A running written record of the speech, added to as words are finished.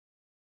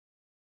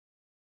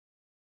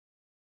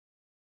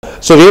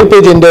So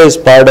RealPage India is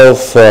part of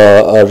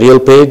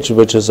RealPage,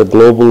 which is a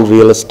global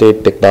real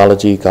estate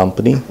technology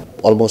company,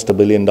 almost $1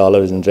 billion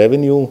in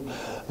revenue,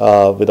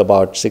 with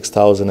about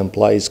 6,000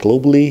 employees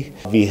globally.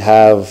 We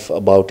have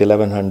about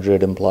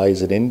 1,100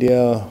 employees in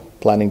India,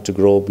 planning to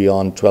grow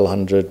beyond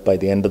 1,200 by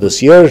the end of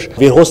this year.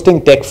 We're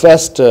hosting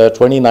TechFest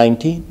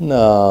 2019,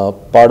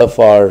 part of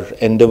our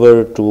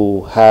endeavor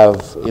to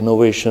have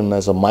innovation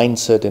as a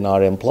mindset in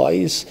our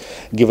employees,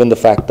 given the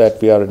fact that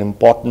we are an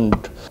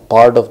important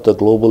part of the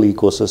global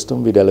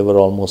ecosystem. We deliver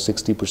almost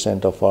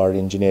 60% of our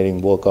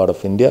engineering work out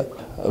of India.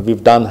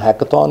 We've done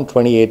hackathon,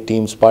 28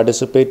 teams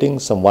participating,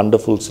 some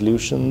wonderful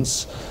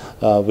solutions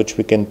which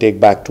we can take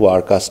back to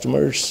our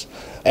customers.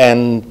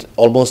 And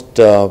almost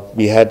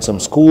we had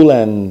some school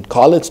and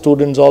college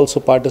students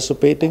also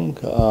participating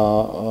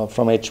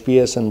from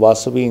HPS and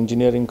Vasavi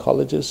engineering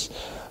colleges.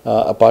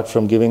 Apart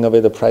from giving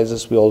away the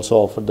prizes, we also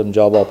offered them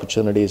job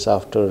opportunities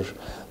after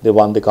they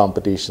won the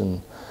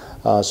competition.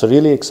 So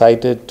really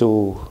excited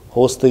to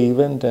host the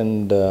event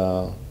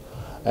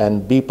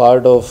and be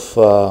part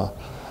of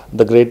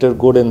the greater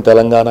good in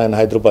Telangana and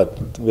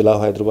Hyderabad. We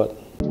love Hyderabad.